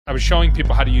I was showing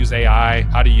people how to use AI,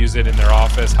 how to use it in their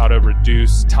office, how to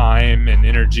reduce time and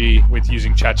energy with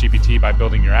using ChatGPT by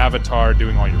building your avatar,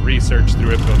 doing all your research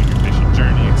through it, building your patient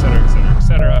journey, et cetera, et cetera, et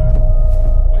cetera.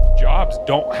 What jobs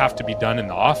don't have to be done in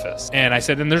the office? And I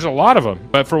said, and there's a lot of them,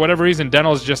 but for whatever reason,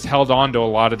 dental's just held on to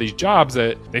a lot of these jobs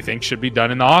that they think should be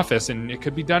done in the office, and it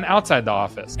could be done outside the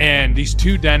office. And these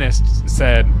two dentists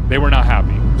said they were not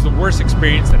happy. It was the worst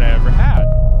experience that I ever had.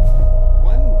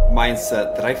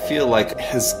 Mindset that I feel like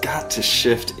has got to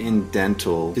shift in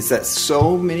dental is that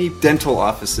so many dental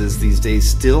offices these days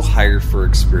still hire for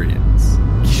experience.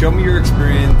 Show me your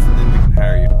experience and then we can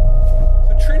hire you.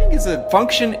 So training is a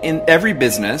function in every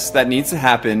business that needs to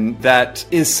happen that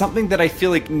is something that I feel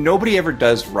like nobody ever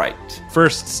does right.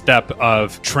 First step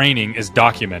of training is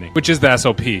documenting, which is the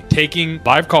SOP. Taking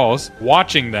live calls,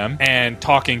 watching them, and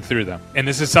talking through them. And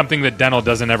this is something that dental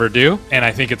doesn't ever do. And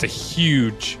I think it's a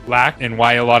huge lack in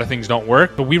why a lot of things don't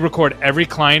work. But we record every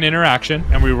client interaction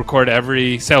and we record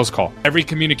every sales call. Every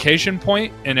communication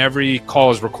point and every call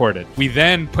is recorded. We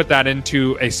then put that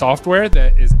into a software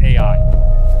that is AI.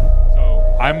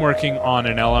 So I'm working on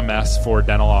an LMS for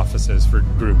dental offices, for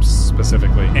groups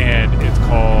specifically. And it's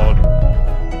called...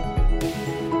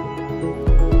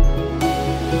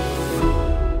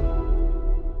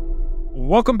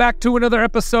 Welcome back to another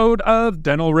episode of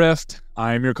Dental Rift.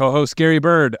 I'm your co-host, Gary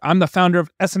Bird. I'm the founder of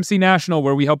SMC National,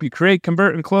 where we help you create,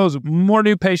 convert, and close more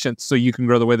new patients so you can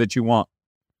grow the way that you want.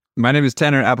 My name is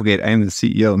Tanner Applegate. I am the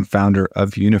CEO and founder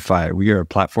of Unify. We are a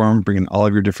platform bringing all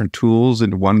of your different tools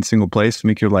into one single place to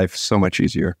make your life so much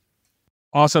easier.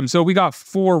 Awesome. So we got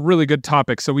 4 really good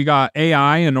topics. So we got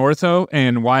AI and ortho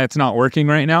and why it's not working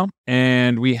right now.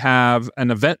 And we have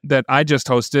an event that I just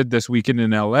hosted this weekend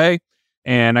in LA.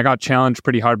 And I got challenged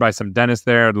pretty hard by some dentists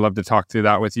there. I'd love to talk through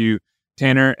that with you,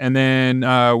 Tanner. And then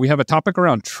we have a topic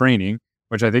around training,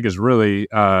 which I think is really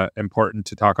important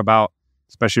to talk about,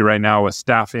 especially right now with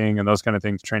staffing and those kind of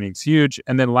things. Training's huge.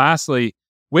 And then lastly,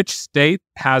 which state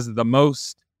has the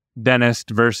most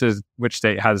dentist versus which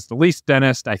state has the least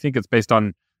dentist? I think it's based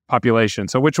on population.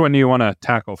 So which one do you want to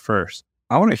tackle first?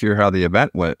 I want to hear how the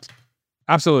event went.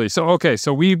 Absolutely.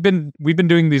 So we've been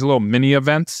doing these little mini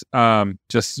events,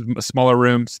 just smaller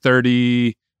rooms,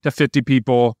 30 to 50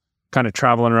 people, kind of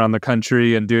traveling around the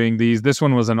country and doing these. This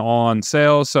one was an all-on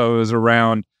sale, so it was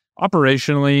around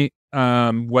operationally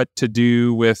what to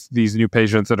do with these new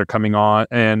patients that are coming on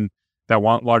and that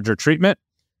want larger treatment.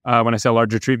 When I say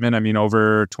larger treatment, I mean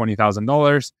over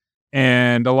 $20,000,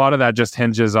 and a lot of that just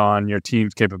hinges on your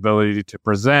team's capability to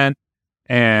present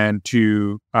and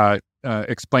to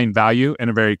explain value in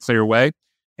a very clear way.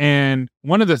 And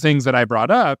one of the things that I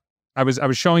brought up, I was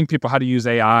showing people how to use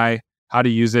AI, how to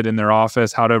use it in their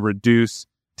office, how to reduce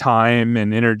time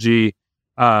and energy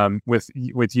with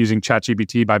using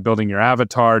ChatGPT by building your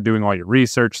avatar, doing all your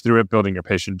research through it, building your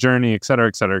patient journey, et cetera,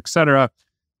 et cetera, et cetera.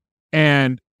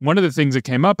 And one of the things that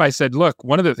came up, I said, look,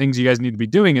 one of the things you guys need to be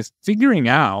doing is figuring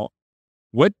out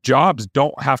what jobs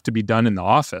don't have to be done in the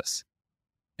office.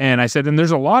 And I said, and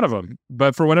there's a lot of them,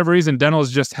 but for whatever reason, dental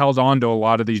has just held on to a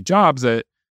lot of these jobs that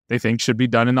they think should be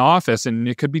done in the office, and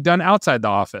it could be done outside the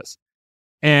office.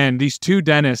 And these two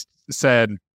dentists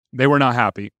said they were not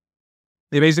happy.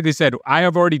 They basically said, I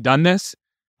have already done this.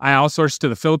 I outsourced to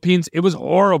the Philippines. It was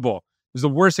horrible. It was the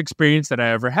worst experience that I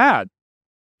ever had.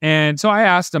 And so I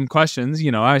asked them questions.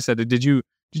 I said, did you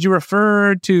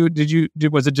refer to,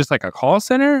 was it just like a call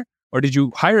center, or did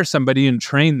you hire somebody and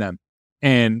train them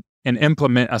and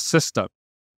implement a system?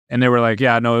 And they were like,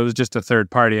 yeah, no, it was just a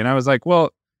third party. And I was like, well,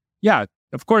 yeah,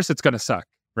 of course it's going to suck,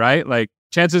 right? Like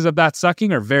chances of that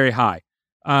sucking are very high.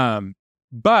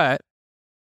 But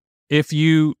if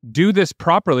you do this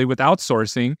properly with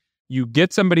outsourcing, you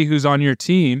get somebody who's on your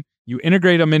team, you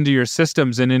integrate them into your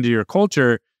systems and into your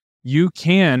culture, you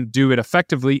can do it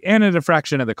effectively and at a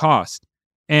fraction of the cost.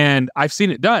 And I've seen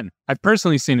it done. I've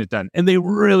personally seen it done. And they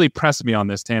really pressed me on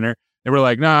this, Tanner. They were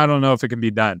like, no, I don't know if it can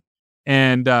be done.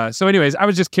 And so anyways, I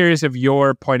was just curious of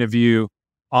your point of view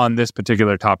on this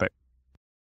particular topic.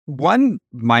 One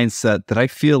mindset that I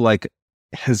feel like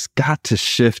has got to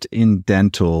shift in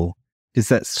dental is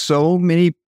that so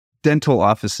many dental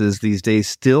offices these days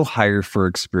still hire for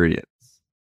experience,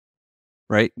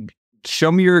 right?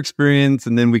 Show me your experience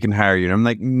and then we can hire you. And I'm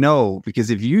like, no, because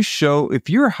if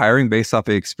you're hiring based off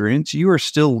of experience, you are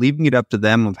still leaving it up to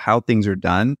them of how things are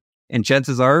done. And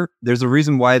chances are there's a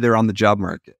reason why they're on the job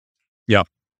market. Yeah.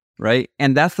 Right.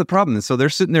 And that's the problem. And so they're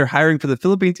sitting there hiring for the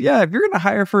Philippines. Yeah. If you're going to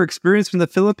hire for experience from the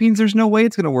Philippines, there's no way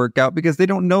it's going to work out because they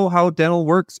don't know how dental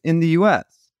works in the US.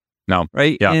 No.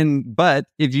 Right. Yeah. But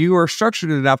if you are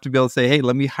structured enough to be able to say, hey,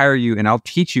 let me hire you and I'll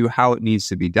teach you how it needs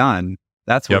to be done.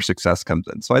 That's where success comes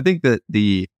in. So I think that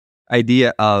the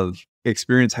idea of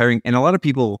experience hiring, and a lot of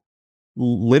people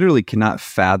literally cannot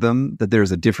fathom that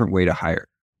there's a different way to hire,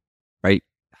 right?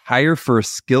 Hire for a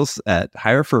skill set,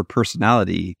 hire for a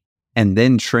personality, and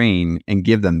then train and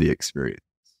give them the experience.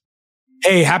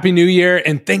 Hey, Happy New Year,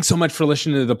 and thanks so much for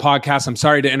listening to the podcast. I'm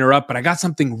sorry to interrupt, but I got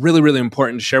something really, really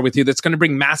important to share with you that's going to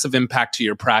bring massive impact to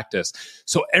your practice.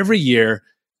 So every year,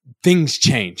 things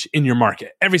change in your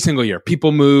market. Every single year,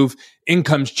 people move,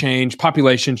 incomes change,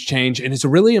 populations change, and it's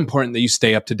really important that you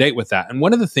stay up to date with that. And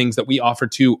one of the things that we offer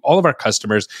to all of our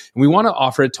customers, and we want to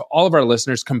offer it to all of our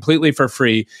listeners completely for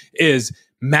free, is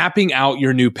mapping out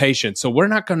your new patients. So we're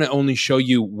not going to only show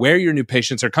you where your new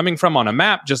patients are coming from on a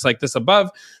map, just like this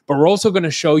above, but we're also going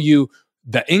to show you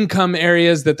the income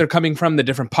areas that they're coming from, the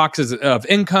different pockets of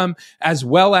income, as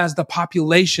well as the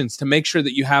populations to make sure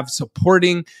that you have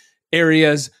supporting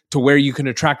areas to where you can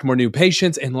attract more new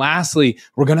patients. And lastly,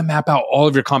 we're going to map out all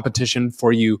of your competition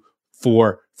for you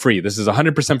for free. This is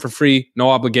 100% for free, no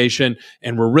obligation.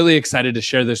 And we're really excited to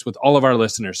share this with all of our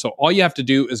listeners. So all you have to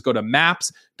do is go to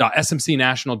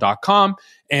maps.smcnational.com,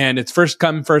 and it's first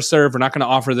come, first serve. We're not going to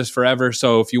offer this forever.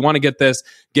 So if you want to get this,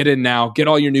 get in now, get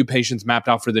all your new patients mapped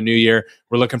out for the new year.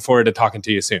 We're looking forward to talking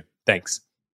to you soon. Thanks.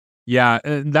 Yeah,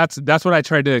 that's what I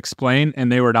tried to explain,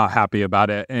 and they were not happy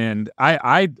about it. And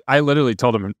I literally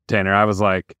told him, Tanner, I was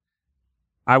like,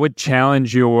 I would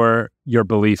challenge your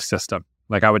belief system.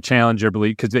 Like, I would challenge your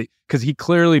belief because he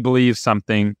clearly believes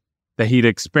something that he'd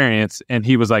experienced, and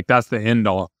he was like, that's the end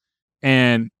all.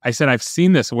 And I said, I've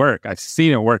seen this work. I've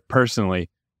seen it work personally,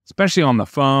 especially on the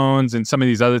phones and some of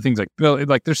these other things.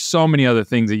 Like there's so many other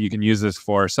things that you can use this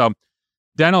for. So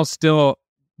dental still.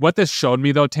 What this showed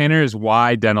me, though, Tanner, is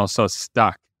why dental's so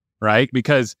stuck, right?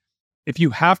 Because if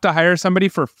you have to hire somebody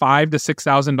for $5,000 to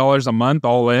 $6,000 a month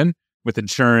all in with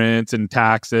insurance and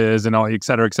taxes and all, et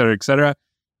cetera, et cetera, et cetera,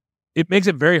 it makes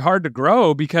it very hard to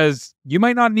grow because you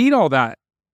might not need all that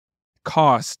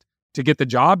cost to get the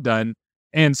job done.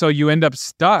 And so you end up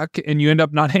stuck and you end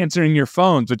up not answering your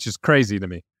phones, which is crazy to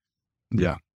me.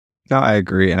 Yeah. No, I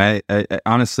agree. And I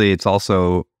honestly, it's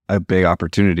also a big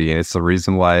opportunity. And it's the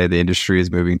reason why the industry is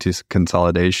moving to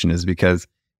consolidation, is because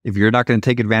if you're not going to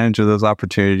take advantage of those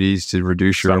opportunities to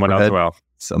reduce your overhead,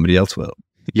 somebody else will.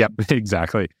 Yep,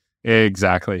 exactly.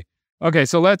 Okay,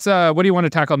 so let's, what do you want to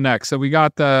tackle next? So we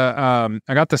got I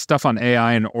got the stuff on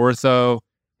AI and ortho,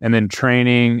 and then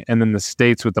training, and then the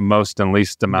states with the most and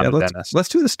least amount of dentists. Let's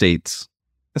do the states.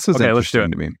 This is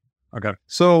interesting to me. Okay.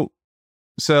 So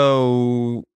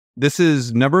this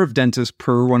is number of dentists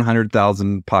per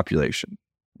 100,000 population,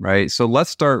 right? So let's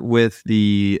start with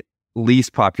the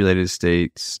least populated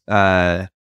states. I'll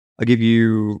give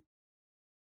you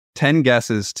 10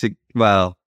 guesses to,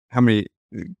 how many?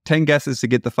 10 guesses to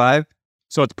get the 5?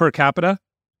 So it's per capita?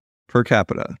 Per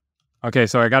capita. Okay,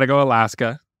 so I got to go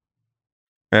Alaska.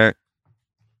 All right.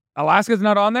 Alaska's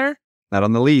not on there? Not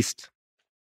on the least.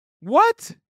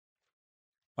 What?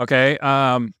 Okay,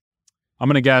 I'm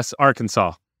going to guess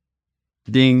Arkansas.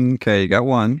 Ding. Okay, you got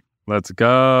one. Let's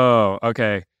go.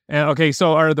 Okay. And okay,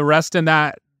 so are the rest in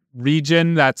that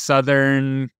region, that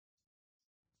southern?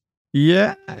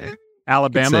 Yeah.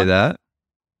 Alabama? Say that.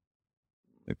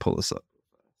 Let me pull this up.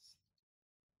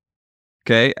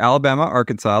 Okay, Alabama,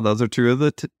 Arkansas. Those are two of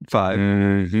the 5.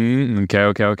 Mm-hmm.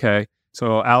 Okay.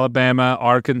 So Alabama,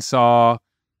 Arkansas.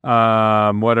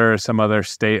 What are some other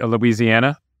state?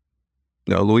 Louisiana?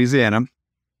 No, Louisiana.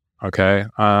 Okay.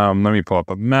 Let me pull up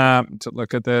a map to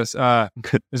look at this.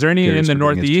 Is there any in the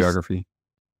Northeast? Geography.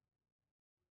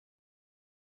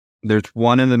 There's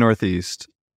one in the Northeast.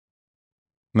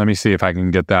 Let me see if I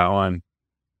can get that one.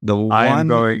 I am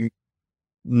going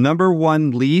number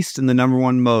one least and the number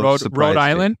one most. Rhode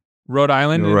Island? Rhode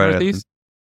Island in Northeast?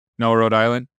 No, Rhode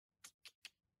Island.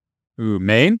 Ooh,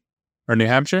 Maine or New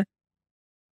Hampshire?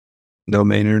 No,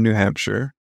 Maine or New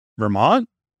Hampshire. Vermont?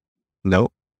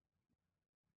 Nope.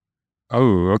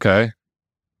 Oh, okay.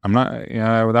 I'm not,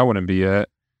 that wouldn't be it.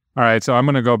 All right, so I'm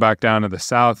going to go back down to the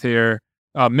south here.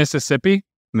 Mississippi?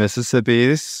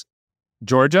 Mississippi's.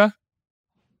 Georgia?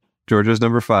 Georgia's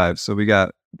number 5. So we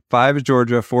got 5 is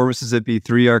Georgia, 4 Mississippi,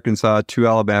 3 Arkansas, 2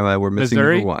 Alabama. We're missing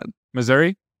number 1.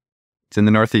 Missouri? It's in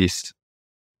the Northeast.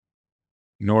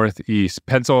 Northeast.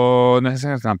 That's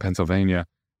not Pennsylvania.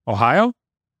 Ohio?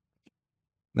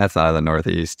 That's not in the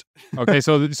Northeast. Okay,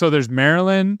 so there's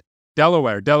Maryland,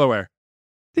 Delaware.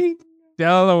 Ding.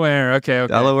 Delaware. Okay.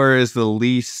 Delaware is the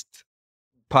least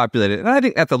populated. And I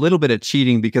think that's a little bit of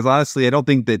cheating because honestly, I don't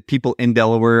think that people in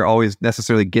Delaware always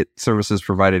necessarily get services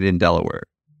provided in Delaware.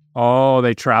 Oh,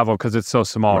 they travel because it's so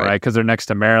small, right? Because they're next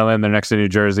to Maryland, they're next to New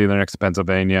Jersey, they're next to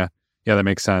Pennsylvania. Yeah, that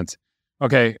makes sense.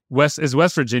 Okay. Is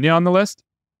West Virginia on the list?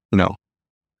 No.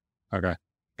 Okay.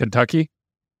 Kentucky?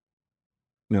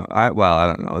 No, I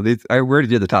don't know. We already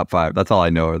did the top 5. That's all I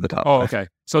know are the top 5. Oh, okay.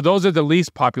 So those are the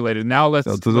least populated. Now let's...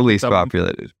 Those are the least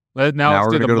populated. Now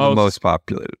we're going to go to the most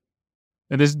populated.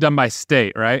 And this is done by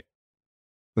state, right?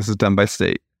 This is done by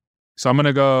state. So I'm going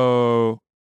to go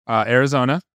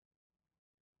Arizona.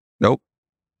 Nope.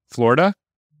 Florida?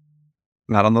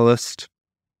 Not on the list.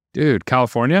 Dude,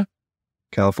 California?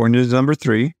 California is number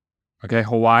 3. Okay,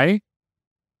 Hawaii?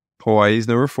 Hawaii's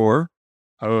number 4.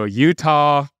 Oh,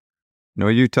 Utah. No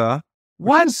Utah.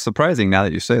 What? It's surprising now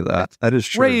that you say that. That is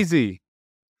true. Crazy.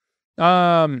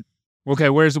 Okay,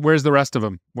 where's the rest of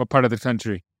them? What part of the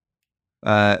country?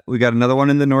 We got another one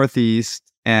in the Northeast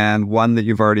and one that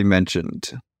you've already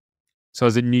mentioned. So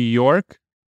is it New York?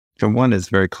 The one is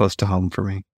very close to home for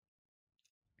me.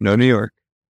 No New York.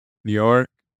 New York.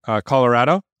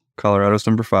 Colorado? Colorado's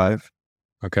number 5.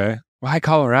 Okay. Why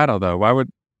Colorado, though? Why would...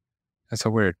 That's so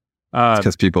weird. Because a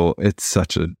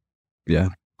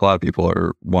lot of people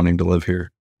are wanting to live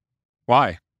here.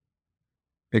 Why?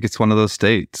 Like it's one of those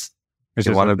states. It's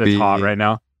just it's hot right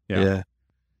now. Yeah.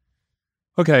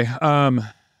 Okay.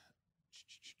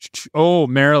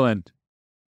 Maryland.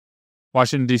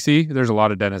 Washington, D.C. There's a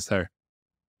lot of dentists there.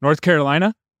 North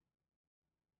Carolina?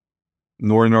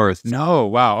 More north. No.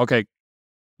 Wow. Okay.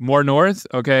 More north?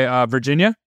 Okay.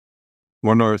 Virginia?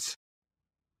 More north.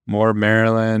 More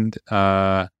Maryland.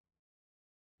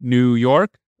 New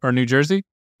York or New Jersey?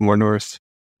 More north.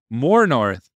 More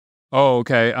north. Oh,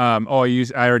 okay. I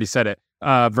already said it.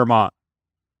 Vermont.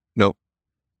 Nope.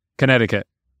 Connecticut.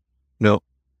 Nope.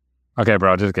 Okay,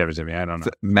 bro, just give it to me. I don't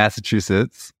know.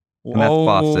 Massachusetts. And that's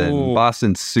Boston.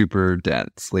 Boston's super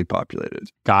densely populated.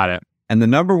 Got it. And the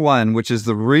number one, which is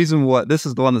the reason this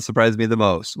is the one that surprised me the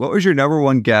most. What was your number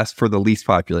one guess for the least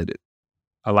populated?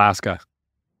 Alaska.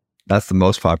 That's the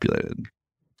most populated.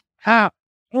 How?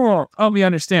 Oh, we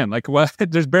understand. Like, what?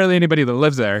 There's barely anybody that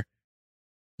lives there.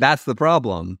 That's the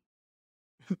problem.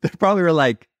 They probably were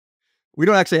like, we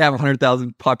don't actually have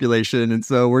 100,000 population, and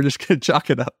so we're just going to chalk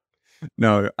it up.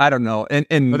 No, I don't know. But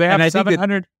they have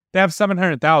 700. They have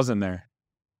 700,000 there.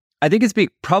 I think it's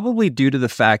probably due to the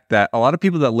fact that a lot of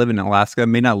people that live in Alaska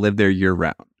may not live there year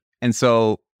round, and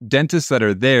so dentists that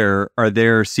are there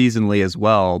seasonally as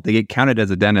well. They get counted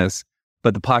as a dentist,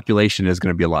 but the population is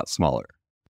going to be a lot smaller.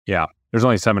 Yeah, there's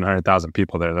only 700,000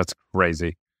 people there. That's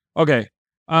crazy. Okay,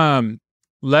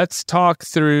 let's talk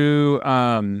through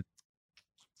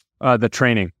the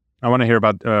training. I want to hear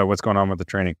about what's going on with the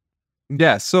training.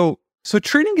 Yeah, so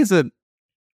training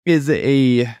is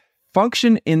a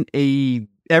function in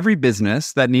every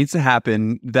business that needs to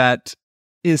happen. That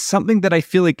is something that I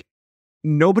feel like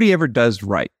nobody ever does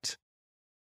right.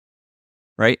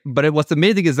 Right? But what's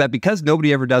amazing is that because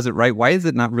nobody ever does it right, why is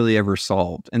it not really ever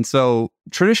solved? And so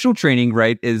traditional training,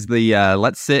 right, is the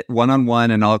let's sit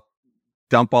one-on-one and I'll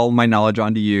dump all my knowledge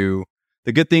onto you.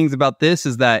 The good things about this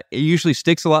is that it usually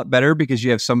sticks a lot better because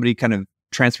you have somebody kind of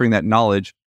transferring that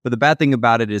knowledge. But the bad thing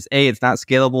about it is A, it's not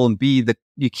scalable, and B, that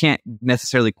you can't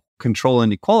necessarily control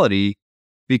inequality,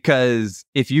 because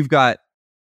if you've got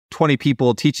 20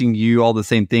 people teaching you all the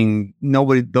same thing,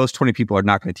 those 20 people are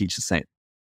not going to teach the same.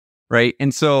 Right.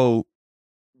 And so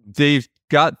they've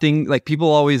got things like people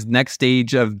always next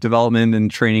stage of development and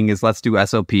training is let's do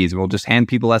SOPs. We'll just hand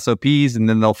people SOPs and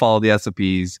then they'll follow the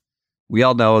SOPs. We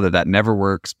all know that never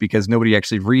works because nobody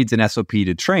actually reads an SOP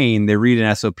to train. They read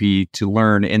an SOP to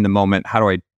learn in the moment. How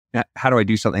do I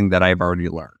do something that I've already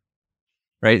learned?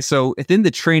 Right. So within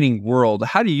the training world,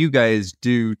 how do you guys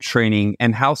do training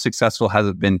and how successful has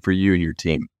it been for you and your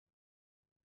team?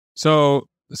 So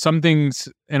some things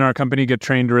in our company get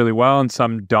trained really well and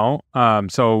some don't.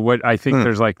 So what I think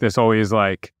there's always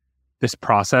this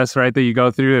process, right, that you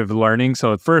go through of learning.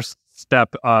 So the first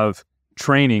step of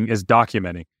training is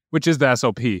documenting, which is the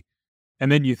SOP.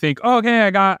 And then you think, oh, okay,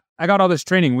 I got all this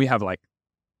training. We have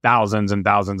thousands and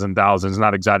thousands and thousands,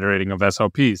 not exaggerating, of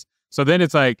SOPs. So then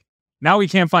it's now we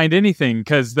can't find anything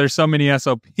because there's so many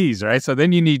SOPs, right? So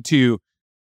then you need to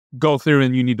go through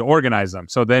and you need to organize them.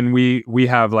 So then we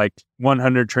have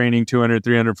 100 training, 200,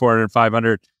 300, 400,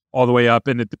 500, all the way up.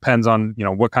 And it depends on,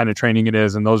 what kind of training it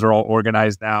is. And those are all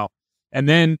organized now. And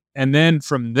then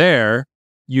from there,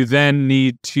 you then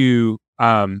need to,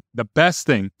 the best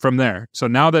thing from there. So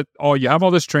now that you have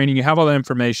all this training, you have all the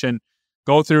information,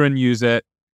 go through and use it.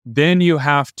 Then you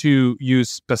have to use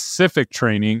specific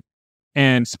training,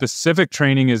 and specific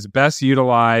training is best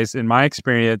utilized, in my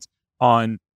experience,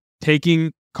 on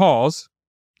taking calls,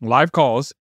 live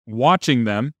calls, watching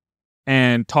them,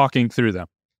 and talking through them.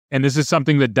 And this is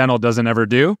something that dental doesn't ever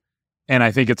do. And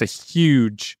I think it's a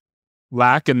huge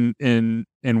lack in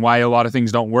why a lot of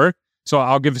things don't work. So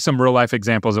I'll give some real life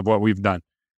examples of what we've done.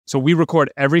 So we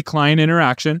record every client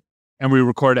interaction and we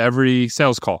record every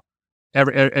sales call,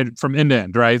 from end to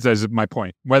end, right? That's my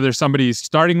point. Whether somebody's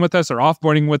starting with us or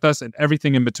offboarding with us and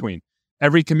everything in between.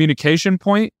 Every communication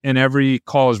point and every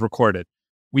call is recorded.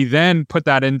 We then put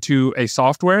that into a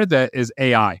software that is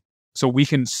AI. So we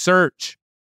can search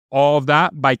all of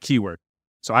that by keyword.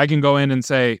 So I can go in and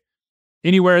say,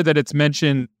 anywhere that it's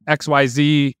mentioned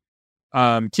XYZ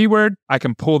keyword, I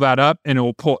can pull that up and it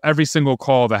will pull every single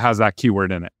call that has that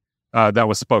keyword in it that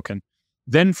was spoken.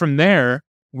 Then from there,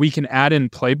 we can add in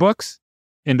playbooks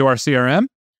into our CRM,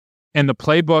 and the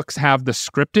playbooks have the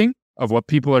scripting of what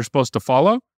people are supposed to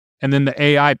follow. And then the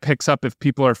AI picks up if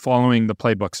people are following the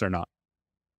playbooks or not.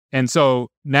 And so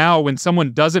now when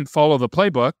someone doesn't follow the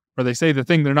playbook, or they say the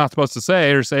thing they're not supposed to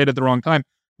say or say it at the wrong time,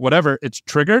 whatever, it's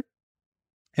triggered.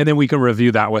 And then we can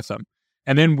review that with them.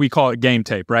 And then we call it game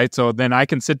tape, right? So then I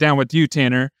can sit down with you,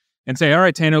 Tanner, and say, all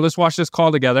right, Tanner, let's watch this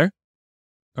call together.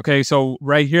 Okay, so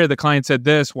right here, the client said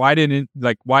this. Why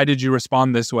did you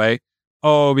respond this way?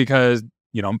 Oh, because,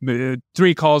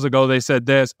 3 calls ago, they said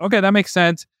this. Okay, that makes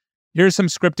sense. Here's some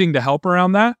scripting to help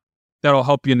around that. That'll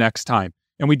help you next time.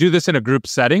 And we do this in a group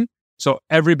setting. So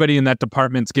everybody in that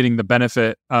department's getting the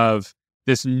benefit of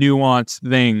this nuanced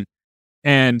thing.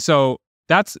 And so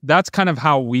that's kind of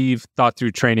how we've thought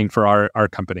through training for our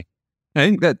company. I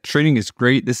think that training is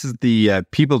great. This is the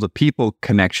people-to-people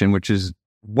connection, which is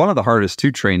one of the hardest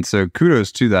to train. So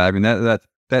kudos to that. I mean,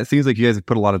 that seems like you guys have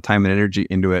put a lot of time and energy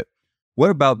into it. What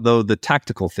about, though, the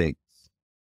tactical things,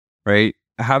 right?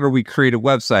 How do we create a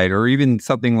website, or even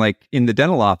something like in the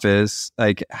dental office,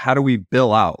 like how do we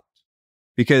bill out?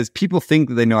 Because people think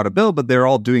that they know how to bill, but they're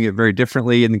all doing it very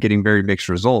differently and getting very mixed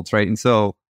results, right? And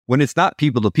so when it's not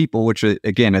people to people, which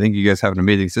again, I think you guys have an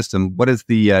amazing system, what does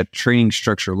the training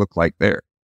structure look like there?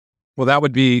 Well, that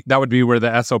would be where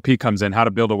the SOP comes in, how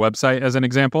to build a website as an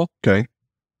example. Okay.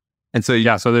 And so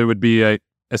so there would be a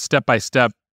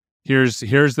step-by-step. Here's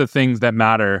the things that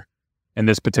matter in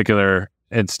this particular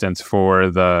instance for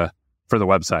the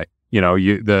website.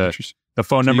 The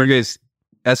phone number. You guys,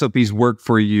 SOPs work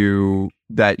for you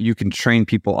that you can train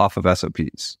people off of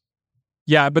SOPs.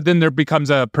 Yeah, but then there becomes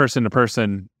a person to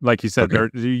person, like you said. Okay.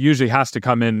 There usually has to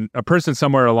come in a person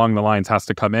somewhere along the lines has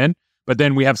to come in, but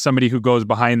then we have somebody who goes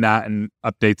behind that and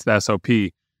updates the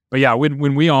SOP. But yeah,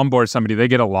 when we onboard somebody, they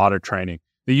get a lot of training.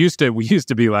 We used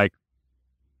to be like,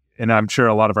 and I'm sure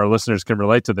a lot of our listeners can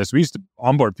relate to this. We used to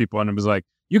onboard people and it was like,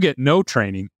 you get no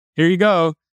training. Here you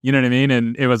go. You know what I mean?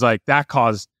 And it was like, that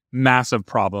caused massive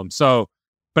problems. So,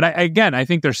 but I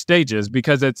think there's stages,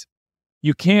 because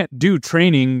you can't do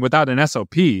training without an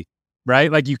SOP,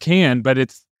 right? Like you can, but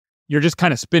you're just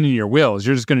kind of spinning your wheels.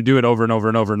 You're just going to do it over and over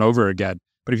and over and over again.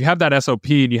 But if you have that SOP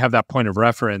and you have that point of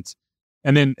reference,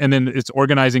 and then it's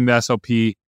organizing the SOP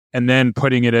and then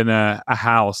putting it in a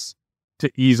house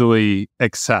to easily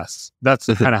access. That's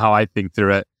kind of how I think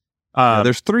through it.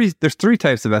 There's three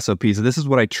types of SOPs. And this is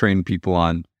what I train people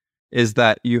on, is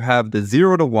that you have the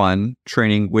 0 to 1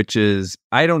 training, which is,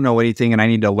 I don't know anything and I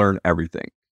need to learn everything.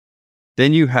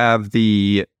 Then you have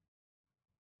the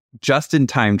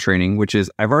just-in-time training, which is,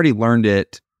 I've already learned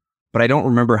it, but I don't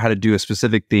remember how to do a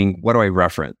specific thing. What do I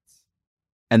reference?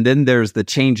 And then there's the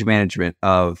change management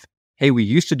of, hey, we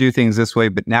used to do things this way,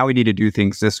 but now we need to do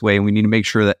things this way. And we need to make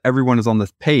sure that everyone is on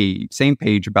the same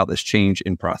page about this change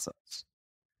in process,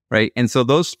 right? And so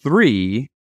those three,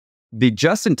 the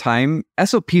just-in-time,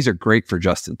 SOPs are great for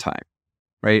just-in-time,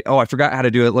 right? Oh, I forgot how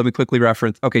to do it. Let me quickly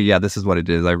reference. Okay, yeah, this is what it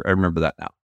is. I remember that now.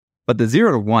 But the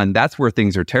 0 to 1, that's where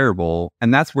things are terrible.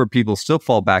 And that's where people still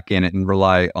fall back in it and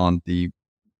rely on the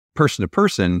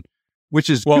person-to-person, which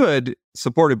is good,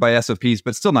 supported by SOPs,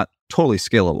 but still not totally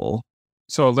scalable.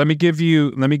 So let me give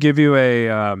you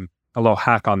a little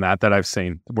hack on that I've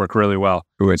seen work really well.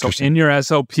 Ooh, so in your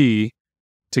SOP,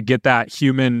 to get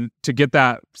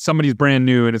that somebody's brand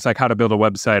new and it's like how to build a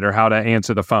website or how to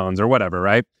answer the phones or whatever,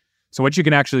 right? So what you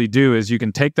can actually do is you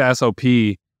can take the SOP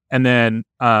and then,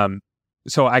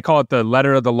 so I call it the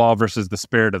letter of the law versus the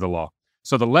spirit of the law.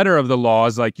 So the letter of the law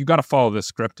is like, you got to follow this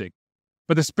scripting.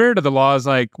 But the spirit of the law is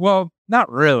like, well,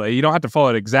 not really. You don't have to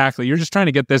follow it exactly. You're just trying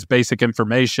to get this basic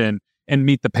information and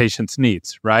meet the patient's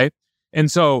needs, right?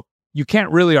 And so you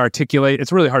can't really articulate,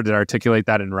 it's really hard to articulate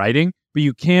that in writing, but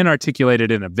you can articulate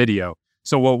it in a video.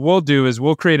 So what we'll do is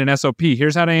we'll create an SOP.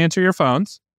 Here's how to answer your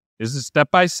phones. This is step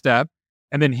by step.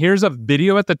 And then here's a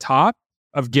video at the top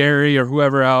of Gary or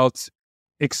whoever else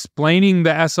explaining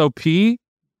the SOP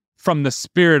from the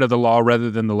spirit of the law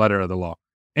rather than the letter of the law.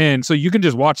 And so you can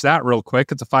just watch that real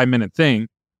quick. It's a 5-minute thing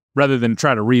rather than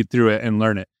try to read through it and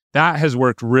learn it. That has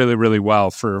worked really, really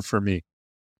well for me.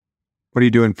 What are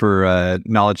you doing for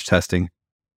knowledge testing?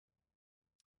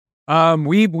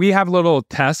 We have a little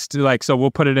test, like, so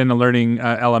we'll put it in a learning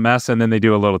LMS, and then they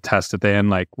do a little test at the end,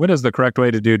 like, what is the correct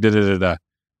way to do da-da-da-da.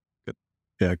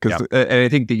 Yeah, because I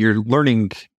think that your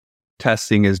learning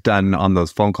testing is done on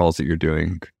those phone calls that you're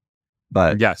doing.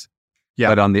 But yes. Yeah.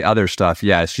 But on the other stuff,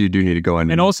 yes, you do need to go in.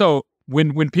 And also,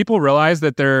 when people realize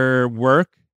that their work,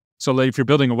 so like if you're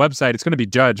building a website, it's going to be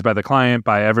judged by the client,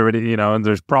 by everybody, and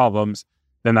there's problems,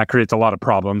 then that creates a lot of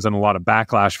problems and a lot of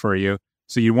backlash for you.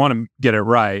 So you want to get it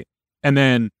right. And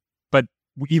then, but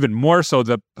even more so,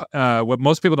 what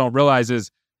most people don't realize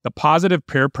is the positive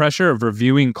peer pressure of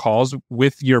reviewing calls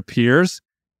with your peers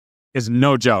is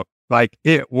no joke. Like,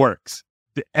 it works.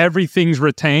 Everything's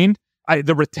retained.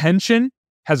 The retention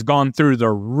has gone through the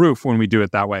roof when we do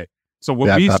it that way. So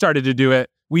when we started to do it,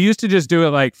 we used to just do it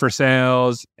like for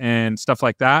sales and stuff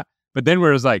like that. But then we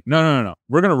was like, no.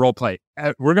 We're going to role play.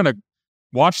 We're going to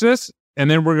watch this. And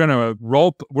then we're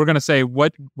going to say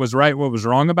what was right, what was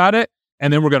wrong about it.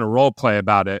 And then we're going to role play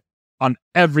about it on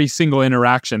every single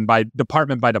interaction by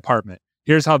department.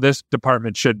 Here's how this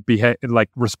department should behave, like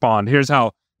respond. Here's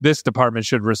how this department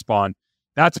should respond.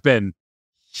 That's been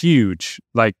huge,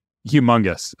 like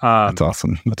humongous. That's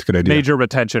awesome. That's a good idea. Major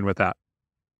retention with that.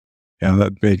 Yeah,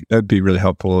 that'd be really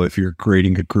helpful if you're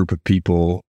creating a group of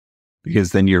people,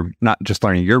 because then you're not just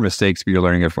learning your mistakes, but you're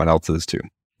learning everyone else's too.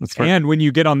 And when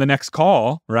you get on the next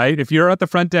call, right? If you're at the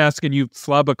front desk and you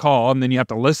flub a call and then you have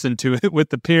to listen to it with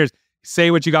the peers,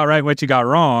 say what you got right, what you got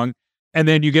wrong, and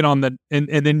then you get on and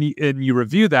then you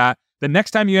review that. The next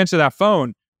time you answer that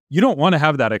phone, you don't want to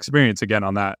have that experience again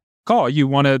on that call. You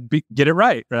want to get it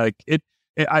right. Like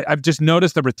I've just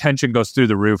noticed the retention goes through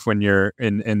the roof when you're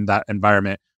in that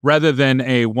environment, rather than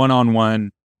a one-on-one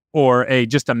or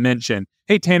just a mention.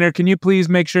 Hey, Tanner, can you please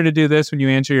make sure to do this when you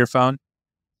answer your phone?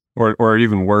 Or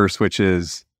even worse, which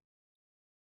is,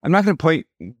 I'm not going to point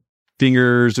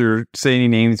fingers or say any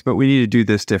names, but we need to do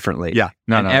this differently. Yeah.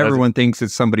 No, everyone thinks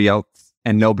it's somebody else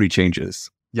and nobody changes.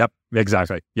 Yep,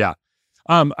 exactly. Yeah.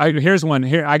 Here's one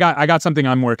here. I got something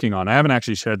I'm working on. I haven't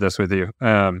actually shared this with you.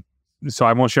 So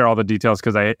I won't share all the details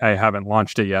because I haven't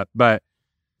launched it yet. But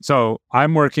so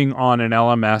I'm working on an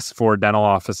LMS for dental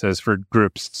offices, for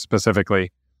groups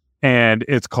specifically. And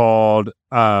it's called,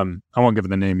 I won't give it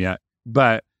the name yet,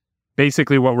 but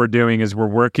basically what we're doing is we're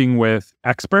working with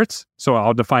experts. So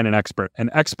I'll define an expert. An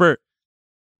expert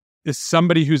is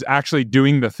somebody who's actually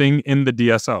doing the thing in the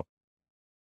DSO,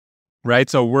 right?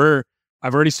 So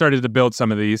I've already started to build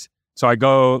some of these. So I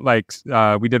go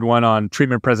we did one on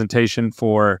treatment presentation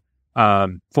for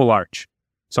full arch.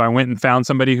 So I went and found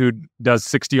somebody who does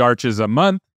 60 arches a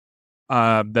month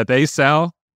that they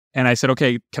sell. And I said,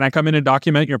 okay, can I come in and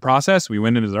document your process? We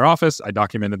went into their office. I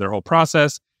documented their whole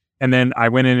process. And then I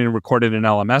went in and recorded an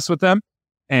LMS with them.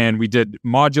 And we did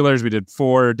modulars. We did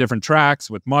 4 different tracks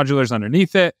with modulars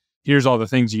underneath it. Here's all the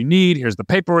things you need. Here's the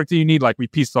paperwork that you need. Like, we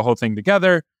pieced the whole thing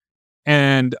together.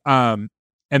 And then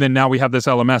now we have this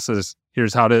LMS.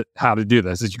 Here's how to do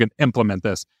this, is you can implement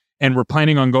this. And we're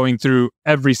planning on going through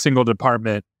every single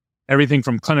department, everything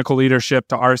from clinical leadership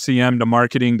to RCM to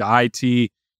marketing to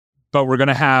IT. But we're going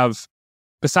to have,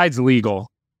 besides legal's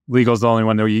the only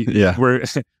one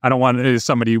that I don't want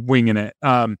somebody winging it.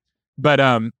 But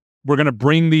we're going to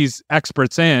bring these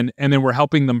experts in, and then we're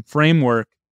helping them framework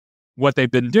what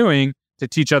they've been doing to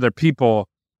teach other people.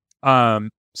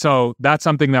 So that's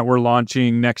something that we're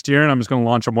launching next year, and I'm just going to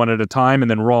launch them one at a time and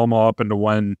then roll them all up into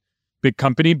one big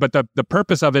company. But the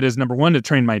purpose of it is, number one, to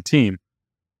train my team.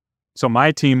 So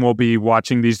my team will be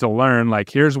watching these to learn, like,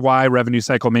 here's why revenue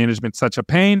cycle management is such a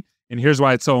pain, and here's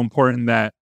why it's so important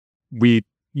that we,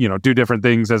 do different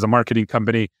things as a marketing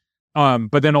company.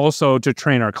 But then also to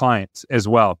train our clients as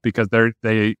well, because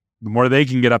the more they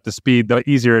can get up to speed, the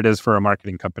easier it is for a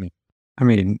marketing company. I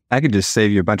mean, I could just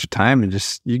save you a bunch of time and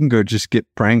you can go just get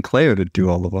Brian Cleo to do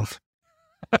all of them.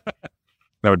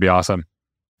 That would be awesome.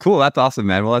 Cool. That's awesome,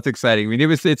 man. Well, that's exciting. I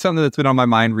mean, it's something that's been on my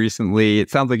mind recently. It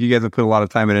sounds like you guys have put a lot of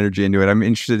time and energy into it. I'm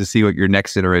interested to see what your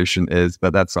next iteration is,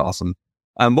 but that's awesome.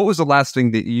 What was the last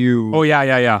thing that you... Oh,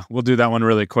 yeah. We'll do that one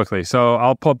really quickly. So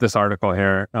I'll pull up this article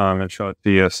here and show it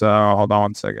to you. So hold on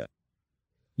one second.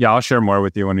 Yeah, I'll share more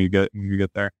with you when you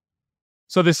get there.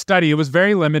 So this study, it was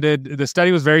very limited. The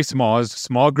study was very small. It was a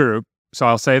small group. So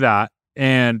I'll say that.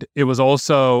 And it was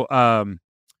also,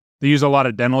 they use a lot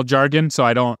of dental jargon.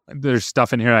 So there's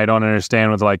stuff in here I don't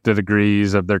understand, with like the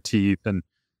degrees of their teeth and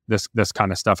this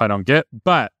kind of stuff I don't get.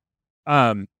 But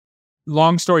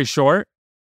long story short,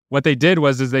 what they did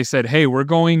was they said, hey, we're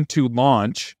going to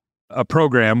launch a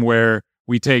program where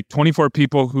we take 24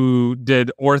 people who did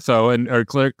ortho or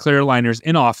clear aligners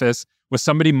in office. with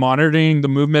somebody monitoring the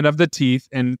movement of the teeth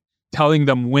and telling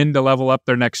them when to level up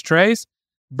their next trays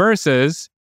versus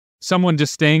someone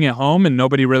just staying at home and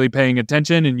nobody really paying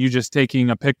attention and you just taking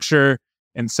a picture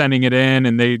and sending it in,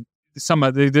 and they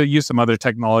use some other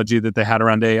technology that they had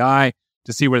around AI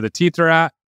to see where the teeth are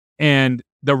at, and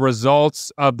the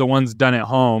results of the ones done at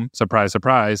home, surprise,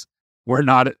 surprise, were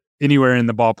not anywhere in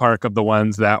the ballpark of the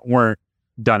ones that weren't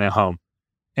done at home.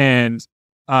 And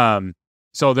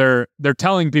so they're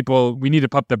telling people we need to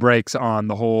pump the brakes on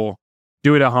the whole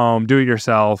do it at home, do it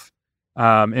yourself,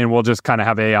 and we'll just kind of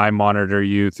have AI monitor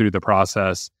you through the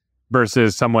process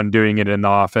versus someone doing it in the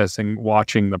office and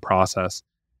watching the process.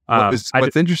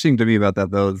 What's interesting to me about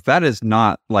that, though, is that is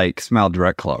not like Smile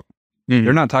Direct Club. Mm-hmm.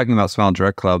 They're not talking about Smile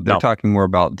Direct Club. They're talking more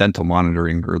about dental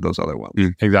monitoring or those other ones.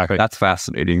 Exactly. That's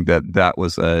fascinating that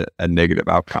was a negative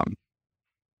outcome.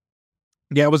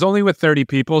 Yeah, it was only with 30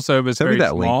 people, so it was very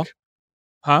small. Link.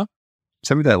 Huh?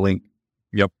 Send me that link.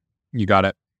 Yep, you got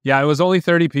it. Yeah, it was only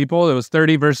 30 people. It was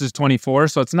 30 versus 24,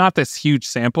 so it's not this huge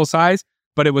sample size,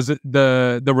 but it was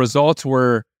the results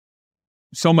were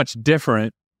so much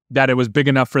different that it was big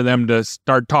enough for them to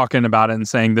start talking about it and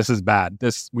saying, this is bad.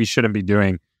 This we shouldn't be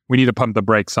doing. We need to pump the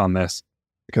brakes on this.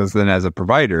 Because then as a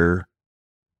provider,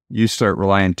 you start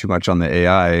relying too much on the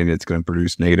AI and it's going to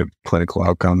produce negative clinical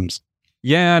outcomes.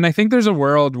 Yeah, and I think there's a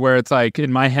world where it's like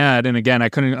in my head, and again, I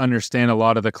couldn't understand a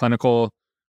lot of the clinical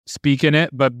speak in it,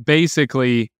 but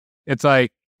basically it's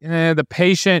like the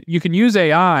patient, you can use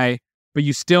AI, but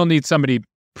you still need somebody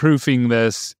proofing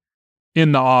this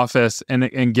in the office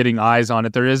and getting eyes on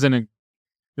it. There isn't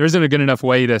a good enough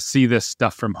way to see this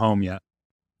stuff from home yet.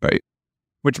 Right.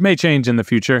 Which may change in the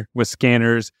future with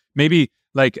scanners. Maybe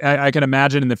like I can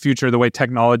imagine in the future, the way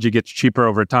technology gets cheaper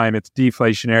over time, it's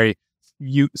deflationary.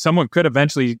 Someone could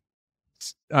eventually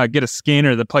get a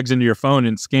scanner that plugs into your phone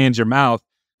and scans your mouth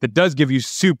that does give you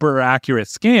super accurate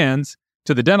scans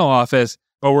to the dental office,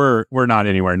 but we're not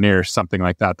anywhere near something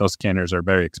like that. Those scanners are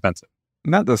very expensive.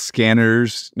 Not the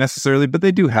scanners necessarily, but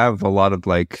they do have a lot of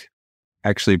like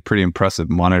actually pretty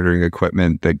impressive monitoring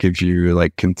equipment that gives you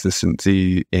like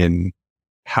consistency in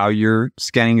how you're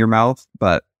scanning your mouth.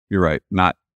 But you're right,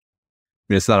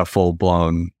 it's not a full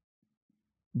blown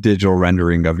digital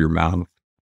rendering of your mouth.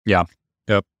 Yeah.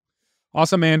 Yep.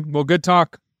 Awesome, man. Well, good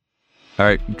talk. All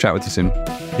right. Chat with you soon.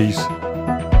 Peace.